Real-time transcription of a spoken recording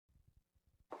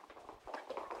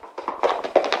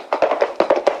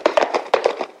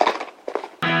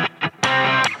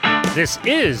This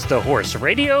is the Horse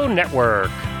Radio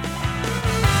Network.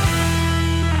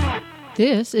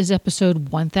 This is episode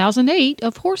 1008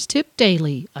 of Horse Tip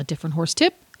Daily. A different horse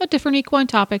tip, a different equine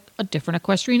topic, a different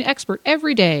equestrian expert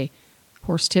every day.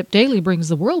 Horse Tip Daily brings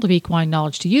the world of equine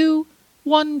knowledge to you,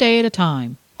 one day at a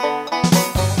time.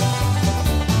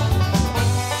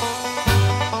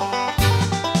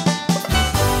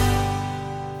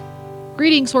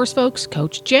 Greetings, horse folks.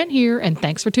 Coach Jen here, and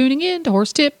thanks for tuning in to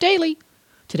Horse Tip Daily.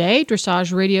 Today,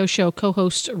 Dressage Radio Show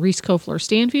co-hosts Reese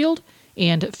Kofler-Stanfield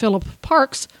and Philip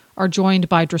Parks are joined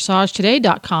by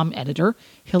DressageToday.com editor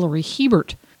Hillary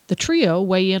Hebert. The trio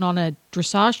weigh in on a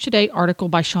Dressage Today article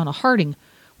by Shauna Harding,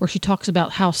 where she talks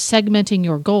about how segmenting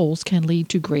your goals can lead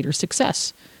to greater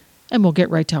success. And we'll get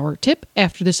right to our tip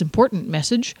after this important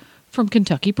message from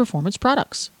Kentucky Performance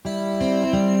Products.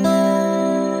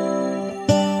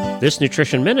 This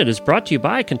Nutrition Minute is brought to you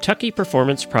by Kentucky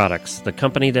Performance Products, the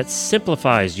company that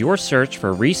simplifies your search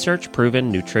for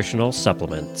research-proven nutritional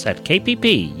supplements at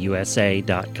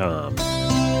kppusa.com.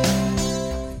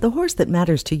 The horse that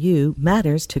matters to you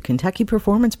matters to Kentucky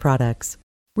Performance Products.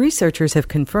 Researchers have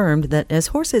confirmed that as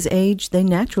horses age, they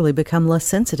naturally become less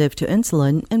sensitive to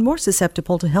insulin and more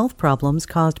susceptible to health problems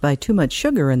caused by too much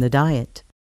sugar in the diet.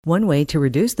 One way to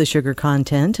reduce the sugar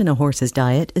content in a horse's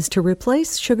diet is to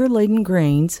replace sugar-laden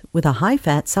grains with a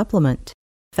high-fat supplement.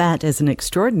 Fat is an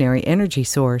extraordinary energy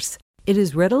source. It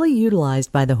is readily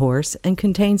utilized by the horse and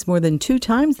contains more than 2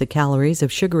 times the calories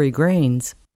of sugary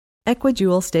grains.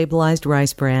 Equijewel Stabilized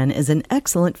Rice Bran is an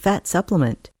excellent fat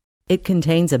supplement. It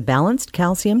contains a balanced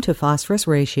calcium to phosphorus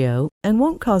ratio and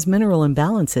won't cause mineral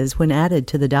imbalances when added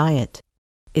to the diet.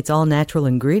 Its all-natural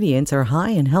ingredients are high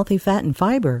in healthy fat and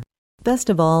fiber.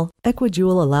 Best of all,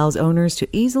 Equijewel allows owners to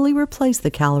easily replace the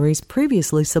calories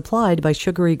previously supplied by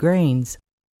sugary grains.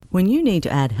 When you need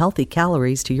to add healthy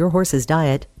calories to your horse's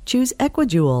diet, choose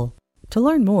Equijewel. To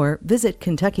learn more, visit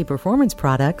Kentucky Performance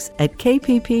Products at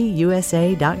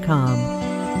kppusa.com.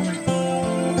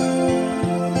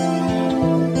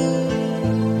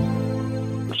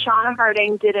 Shauna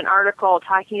Harding did an article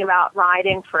talking about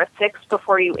riding for a 6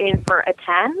 before you aim for a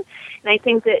 10. And I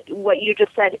think that what you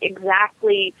just said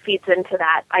exactly feeds into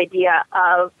that idea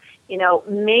of,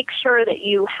 make sure that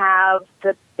you have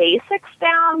the basics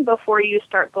down before you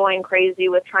start going crazy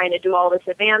with trying to do all this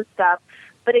advanced stuff.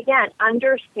 But again,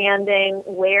 understanding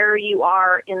where you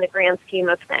are in the grand scheme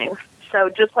of things. So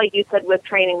just like you said with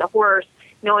training the horse,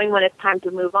 knowing when it's time to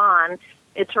move on,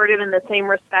 it's sort of in the same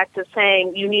respect of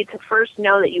saying you need to first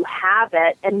know that you have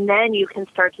it, and then you can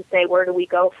start to say, where do we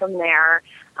go from there?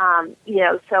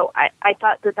 So I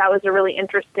thought that was a really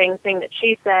interesting thing that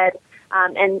she said.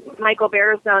 And Michael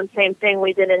Barazone, same thing.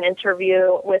 We did an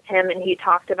interview with him, and he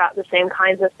talked about the same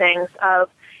kinds of things of,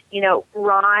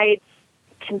 ride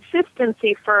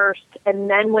consistency first, and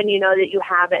then when you know that you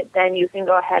have it, then you can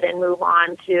go ahead and move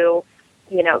on to,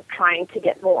 trying to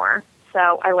get more.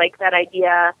 So I like that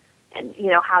idea. And,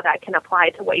 how that can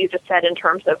apply to what you just said in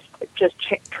terms of just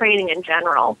training in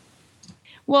general.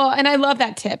 Well, and I love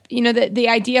that tip, the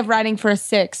idea of riding for a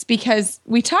 6, because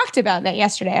we talked about that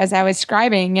yesterday as I was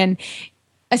scribing, and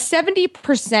a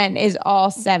 70% is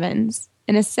all 7s,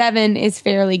 and a 7 is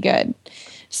fairly good.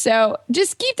 So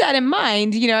just keep that in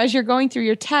mind, as you're going through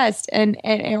your test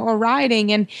or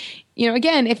riding. And,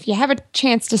 again, if you have a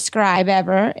chance to scribe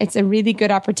ever, it's a really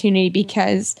good opportunity,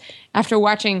 because after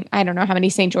watching, I don't know how many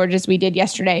St. George's we did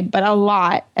yesterday, but a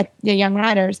lot at the Young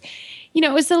Riders,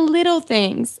 it was the little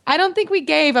things. I don't think we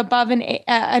gave above an 8.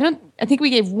 I think we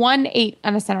gave 1 8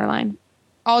 on the center line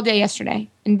all day yesterday,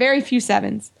 and very few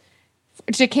 7s.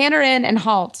 To canter in and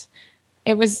halt,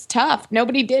 it was tough.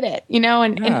 Nobody did it,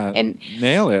 and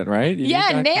nail it, right? You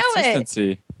nail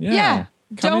consistency. it. Yeah.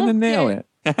 Come in and nail it.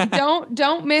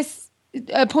 don't miss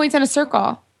points on a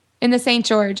circle in the St.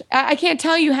 George. I can't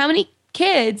tell you how many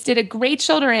kids did a great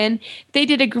shoulder in. They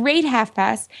did a great half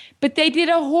pass, but they did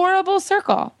a horrible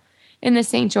circle in the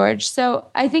St. George. So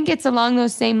I think it's along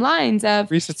those same lines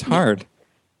of... Reese, it's hard.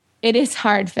 It is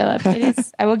hard, Philip. It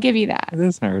is. I will give you that. It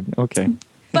is hard. Okay.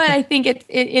 But I think it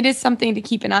is something to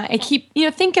keep an eye,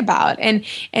 think about and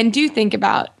do think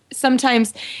about.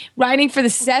 Sometimes riding for the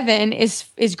 7 is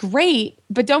great,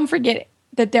 but don't forget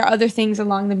that there are other things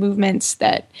along the movements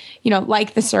that,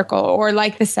 like the circle or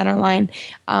like the center line,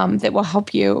 that will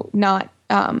help you not,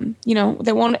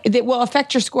 that will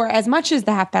affect your score as much as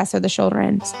the half pass or the shoulder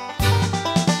ends.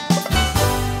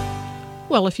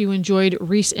 Well, if you enjoyed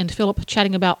Reese and Philip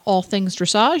chatting about all things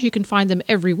dressage, you can find them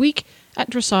every week at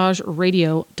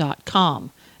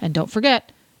dressageradio.com. And don't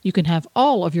forget, you can have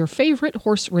all of your favorite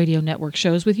Horse Radio Network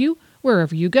shows with you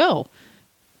wherever you go.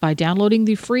 by downloading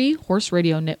the free Horse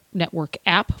Radio Network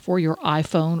app for your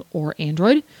iPhone or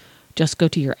Android. Just go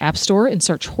to your app store and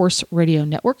search Horse Radio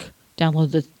Network.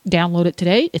 Download it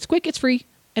today. It's quick, it's free,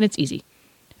 and it's easy.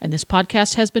 And this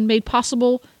podcast has been made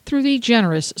possible through the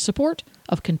generous support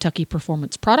of Kentucky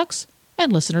Performance Products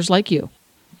and listeners like you.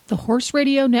 The Horse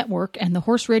Radio Network and the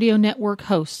Horse Radio Network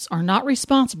hosts are not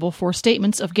responsible for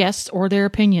statements of guests or their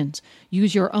opinions.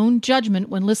 Use your own judgment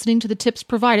when listening to the tips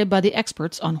provided by the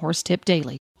experts on Horse Tip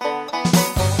Daily.